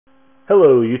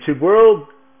Hello YouTube world,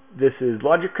 this is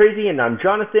Logic Crazy and I'm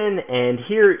Jonathan, and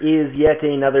here is yet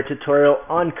another tutorial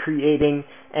on creating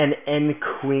an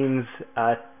n-queens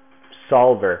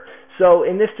solver. So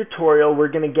in this tutorial we're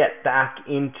going to get back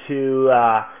into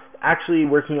actually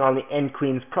working on the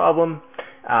n-queens problem.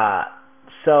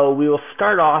 So we will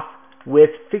start off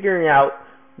with figuring out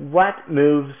what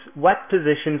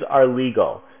positions are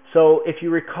legal. So if you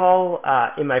recall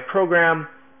in my program,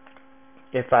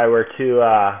 if I were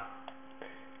to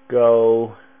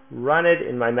go run it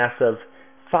in my mess of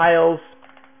files,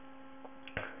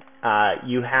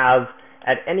 you have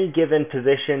at any given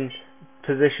position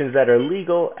positions that are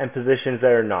legal and positions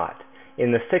that are not.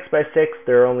 In the 6x6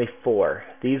 there are only four.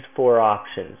 These four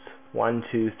options, 1,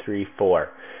 2, 3, 4,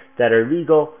 that are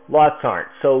legal. Lots aren't.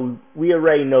 So we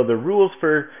already know the rules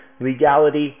for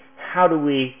legality. How do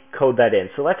we code that in?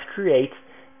 So let's create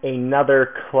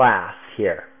another class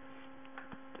here.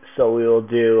 So we will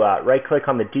do right-click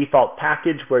on the default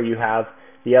package where you have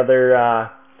the other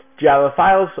Java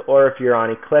files, or if you're on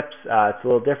Eclipse, it's a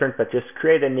little different, but just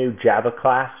create a new Java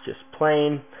class, just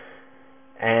plain,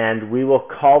 and we will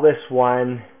call this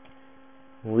one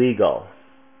legal.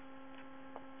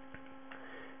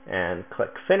 And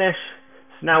click Finish.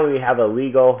 So now we have a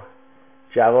legal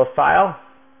Java file,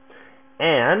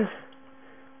 and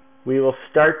we will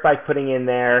start by putting in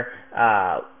there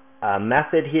a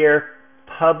method here,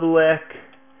 public,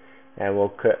 and we'll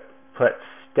put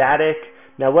static.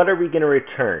 Now what are we going to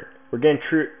return? We're going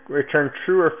to return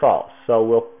true or false. So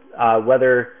we'll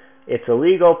whether it's a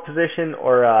legal position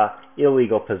or a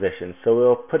illegal position. So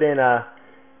we'll put in a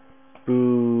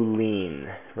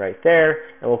boolean right there,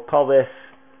 and we'll call this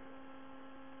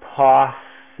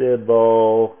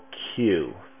possible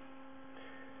Q,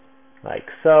 like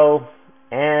so.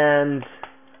 And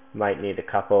might need a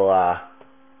couple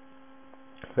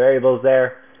variables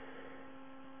there,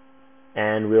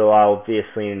 and we'll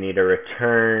obviously need a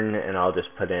return, and I'll just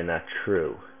put in a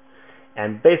true.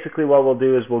 And basically what we'll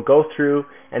do is we'll go through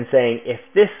and saying if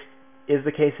this is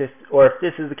the case, if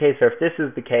this is the case, or if this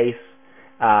is the case,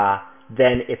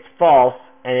 then it's false,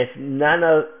 and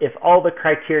if all the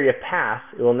criteria pass,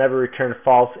 it will never return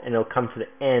false, and it'll come to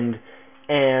the end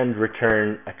and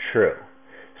return a true.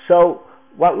 So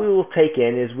what we will take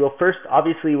in is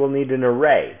we'll need an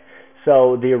array.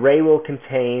 So the array will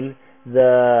contain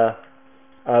the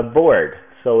board.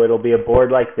 So it'll be a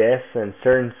board like this, and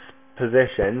certain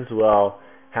positions will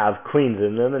have queens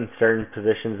in them, and certain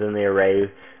positions in the array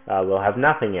will have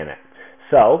nothing in it.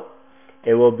 So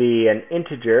it will be an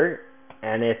integer,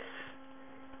 and it's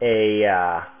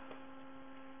a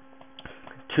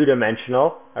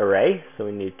two-dimensional array. So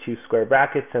we need two square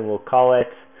brackets, and we'll call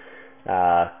it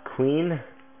queen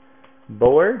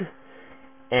board.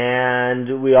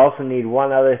 And we also need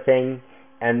one other thing,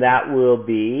 and that will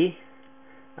be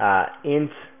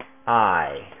int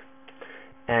I.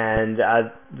 And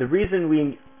the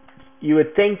reason you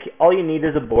would think all you need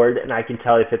is a board, and I can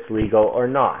tell if it's legal or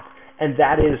not. And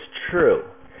that is true.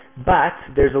 But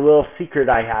there's a little secret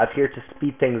I have here to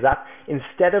speed things up.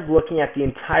 Instead of looking at the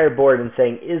entire board and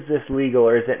saying, is this legal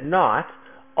or is it not,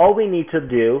 all we need to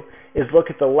do is look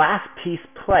at the last piece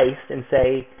placed and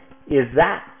say, is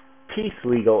that piece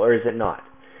legal or is it not?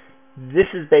 This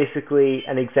is basically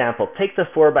an example. Take the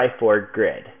 4x4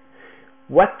 grid.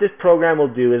 What this program will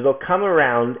do is it'll come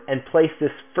around and place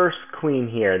this first queen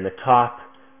here in the top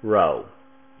row.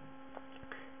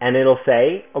 And it'll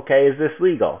say, okay, is this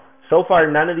legal? So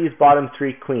far, none of these bottom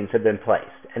three queens have been placed.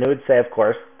 And it would say, of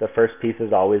course, the first piece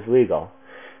is always legal.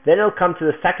 Then it'll come to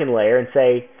the second layer and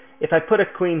say, if I put a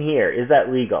queen here, is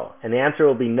that legal? And the answer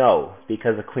will be no,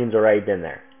 because the queen's already been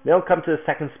there. Then it'll come to the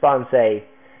second spot and say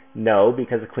no,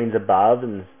 because the queen's above,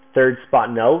 and the third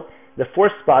spot no. The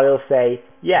fourth spot it'll say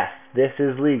yes, this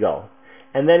is legal.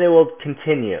 And then it will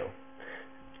continue.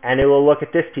 And it will look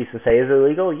at this piece and say, is it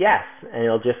legal? Yes. And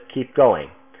it'll just keep going.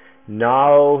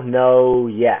 No, no,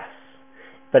 yes.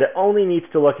 But it only needs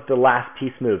to look at the last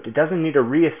piece moved. It doesn't need to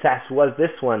reassess, was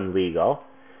this one legal?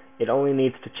 It only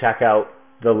needs to check out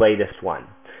the latest one.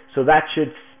 So that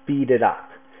should speed it up.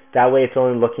 That way it's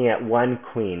only looking at one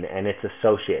queen and its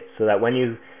associates, so that when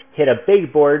you hit a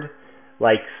big board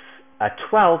like a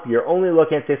 12, you're only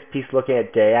looking at this piece, looking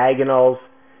at diagonals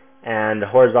and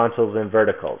horizontals and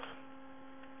verticals.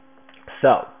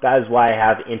 So that is why I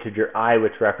have integer I,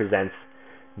 which represents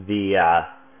the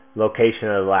location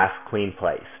of the last queen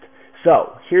placed.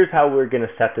 So here's how we're going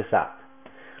to set this up.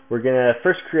 We're going to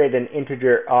first create an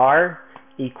integer r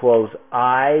equals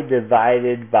I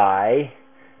divided by,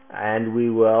 and we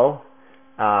will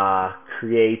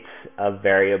create a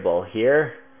variable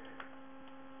here.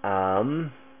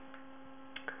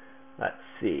 Let's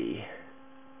see,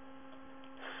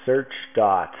 search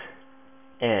dot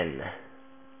n,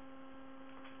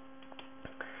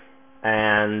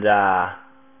 and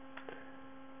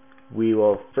we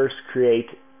will first create,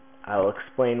 I'll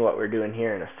explain what we're doing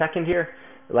here in a second here.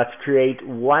 Let's create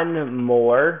one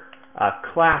more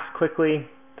class quickly,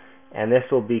 and this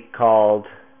will be called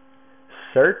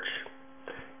search,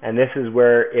 and this is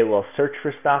where it will search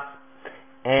for stuff,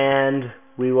 and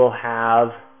we will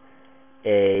have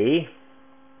a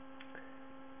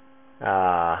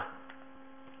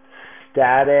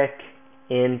static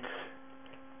int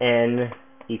n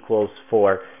equals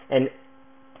 4, and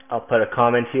I'll put a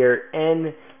comment here.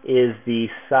 N is the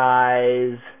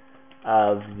size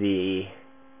of the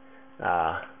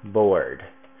board.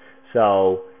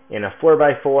 So in a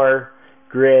 4x4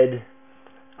 grid,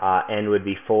 n would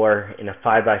be 4. In a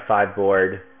 5x5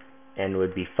 board, n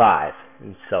would be 5.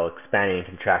 And so expanding and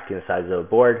contracting the size of the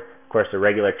board. Of course, a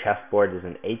regular chessboard is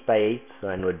an 8x8, so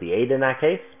n would be 8 in that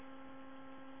case.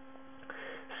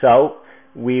 So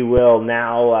we will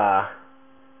now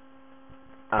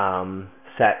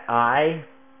set I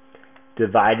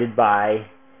divided by,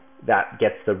 that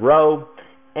gets the row,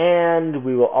 and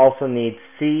we will also need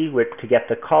C to get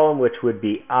the column, which would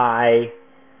be I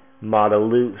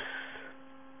modulus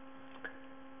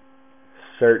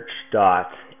search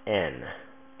dot n.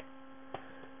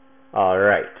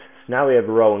 Alright, so now we have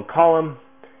a row and column,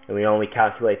 and we only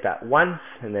calculate that once,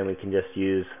 and then we can just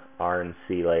use R and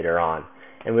C later on.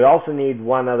 And we also need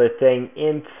one other thing,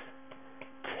 int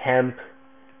temp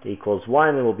equals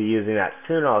 1, and we'll be using that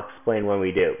soon. I'll explain when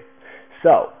we do.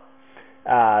 So,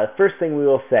 first thing we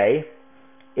will say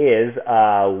is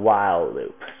a while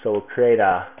loop. So we'll create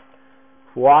a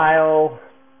while.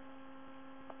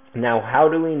 Now, how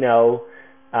do we know?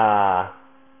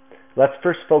 Let's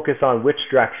first focus on which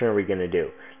direction are we going to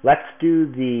do. Let's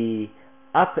do the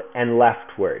up and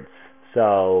leftwards.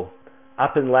 So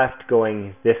up and left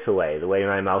going this way, the way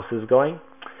my mouse is going.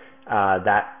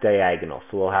 That diagonal.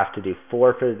 So we'll have to do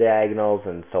 4 for the diagonals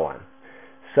and so on.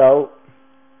 So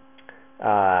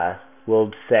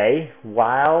we'll say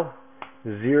while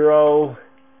 0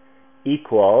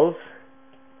 equals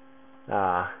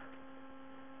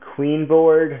queen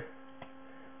board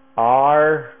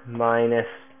R minus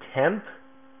temp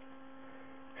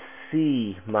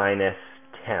C minus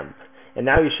temp. And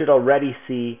now you should already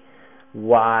see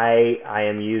why I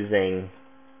am using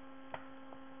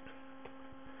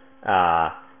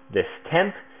this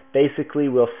temp. Basically,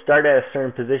 we'll start at a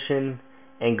certain position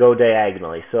and go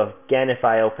diagonally. So again, if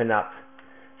I open up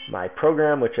my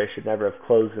program, which I should never have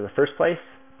closed in the first place,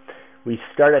 we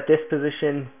start at this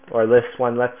position, or this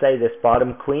one, let's say, this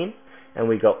bottom queen, and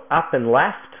we go up and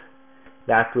left.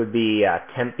 That would be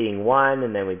temp being 1,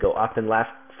 and then we go up and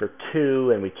left for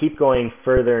 2, and we keep going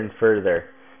further and further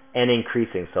and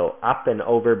increasing. So up and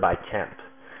over by temp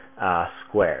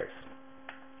squares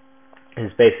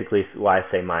is basically why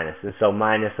I say minus. And so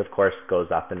minus, of course,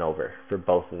 goes up and over for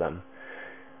both of them.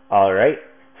 All right.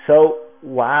 So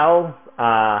while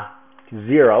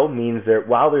 0 means that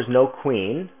while there's no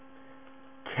queen,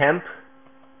 temp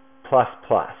plus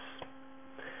plus.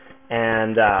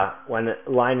 And when a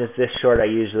line is this short, I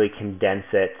usually condense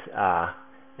it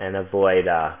and avoid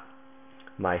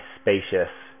my spacious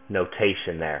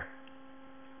notation there.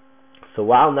 So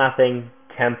while nothing,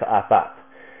 temp up, up.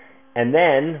 And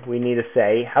then we need to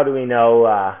say, how do we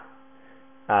know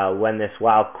when this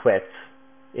while quits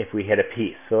if we hit a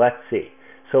piece? So let's see.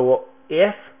 So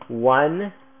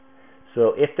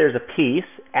if there's a piece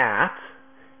at,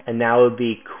 and now it would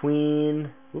be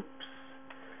queen, oops,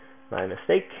 my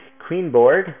mistake, queen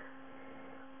board,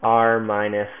 R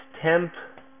minus temp,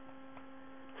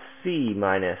 C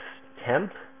minus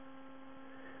temp.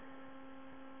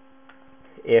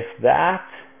 If that,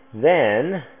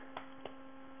 then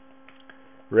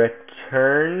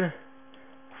return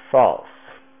false.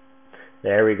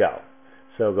 There we go.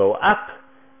 So go up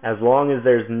as long as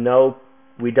there's no,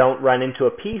 we don't run into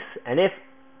a piece, and if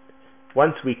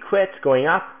once we quit going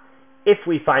up, if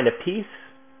we find a piece,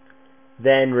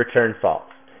 then return false.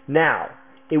 Now,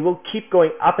 it will keep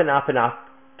going up and up and up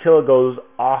till it goes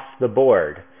off the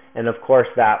board, and of course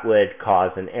that would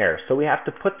cause an error. So we have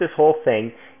to put this whole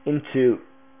thing into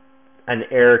an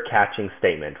error catching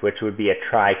statement, which would be a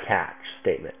try catch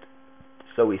statement.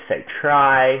 So we say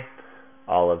try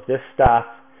all of this stuff,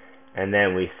 and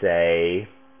then we say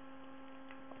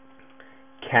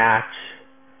catch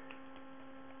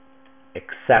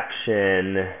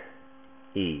exception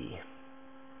E,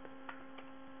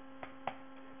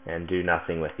 and do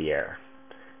nothing with the error.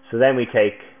 So then we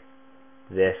take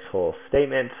this whole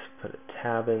statement, put a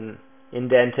tab in,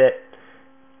 indent it,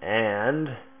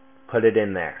 and put it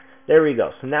in there. There we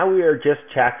go. So now we are just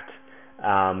checked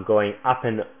going up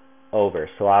and over.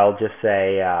 So I'll just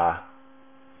say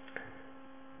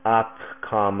up,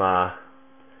 comma,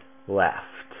 left.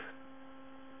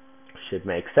 Should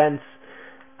make sense.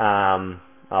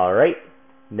 All right.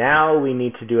 Now we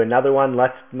need to do another one.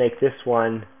 Let's make this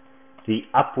one the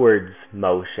upwards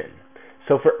motion.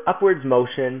 So for upwards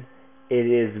motion, it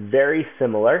is very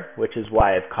similar, which is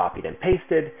why I've copied and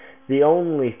pasted. The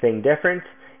only thing different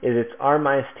is it's r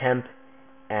minus temp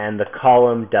and the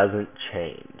column doesn't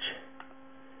change.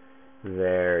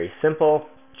 Very simple,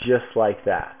 just like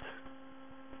that.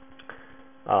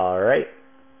 All right.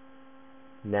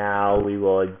 Now we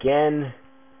will again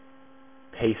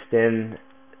paste in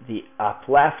the up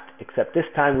left, except this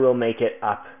time we'll make it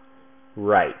up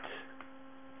right.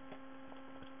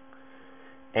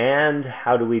 And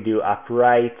how do we do up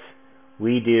right?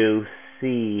 We do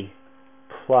C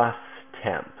plus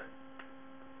temp.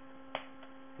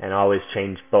 And always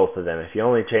change both of them. If you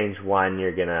only change one,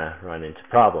 you're going to run into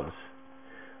problems.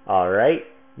 All right.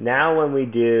 Now when we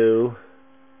do,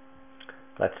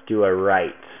 let's do a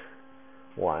right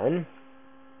one.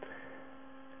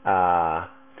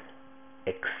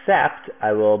 Except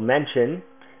I will mention,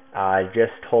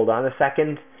 just hold on a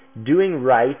second, doing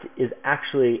right is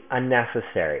actually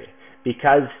unnecessary,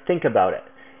 because think about it.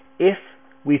 If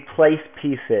we place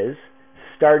pieces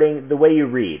starting the way you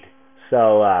read,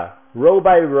 so row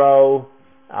by row,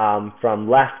 from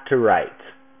left to right,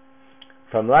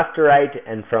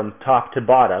 and from top to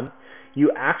bottom,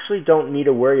 you actually don't need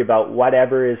to worry about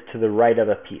whatever is to the right of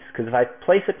a piece. Because if I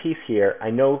place a piece here,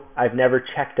 I know I've never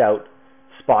checked out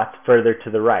spots further to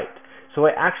the right. So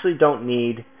I actually don't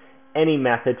need any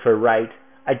method for right.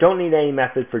 I don't need any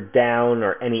method for down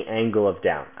or any angle of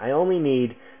down. I only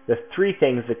need the three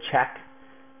things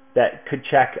that could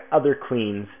check other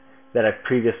queens that I've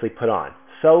previously put on.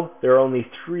 So there are only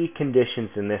three conditions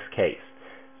in this case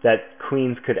that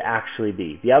queens could actually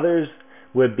be. The others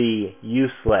would be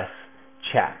useless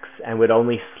checks and would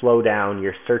only slow down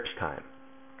your search time.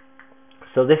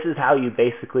 So this is how you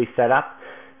basically set up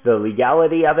the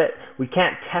legality of it. We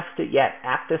can't test it yet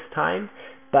at this time,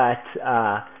 but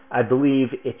I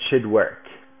believe it should work.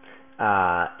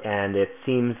 And it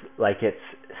seems like it's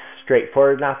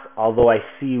straightforward enough, although I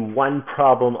see one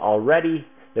problem already.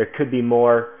 There could be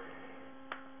more.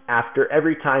 After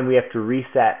every time we have to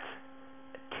reset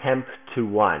temp to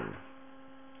 1.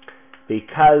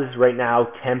 Because right now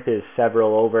temp is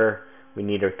several over, we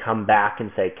need to come back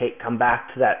and say, okay, come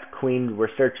back to that queen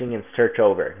we're searching and search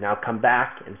over. Now come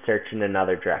back and search in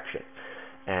another direction.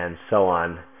 And so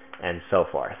on and so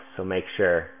forth. So make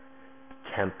sure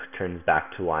temp turns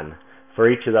back to 1 for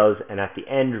each of those, and at the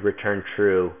end return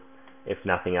true if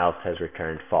nothing else has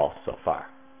returned false so far.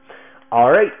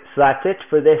 Alright, so that's it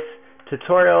for this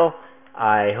tutorial.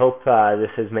 I hope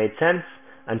this has made sense.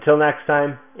 Until next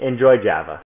time, enjoy Java.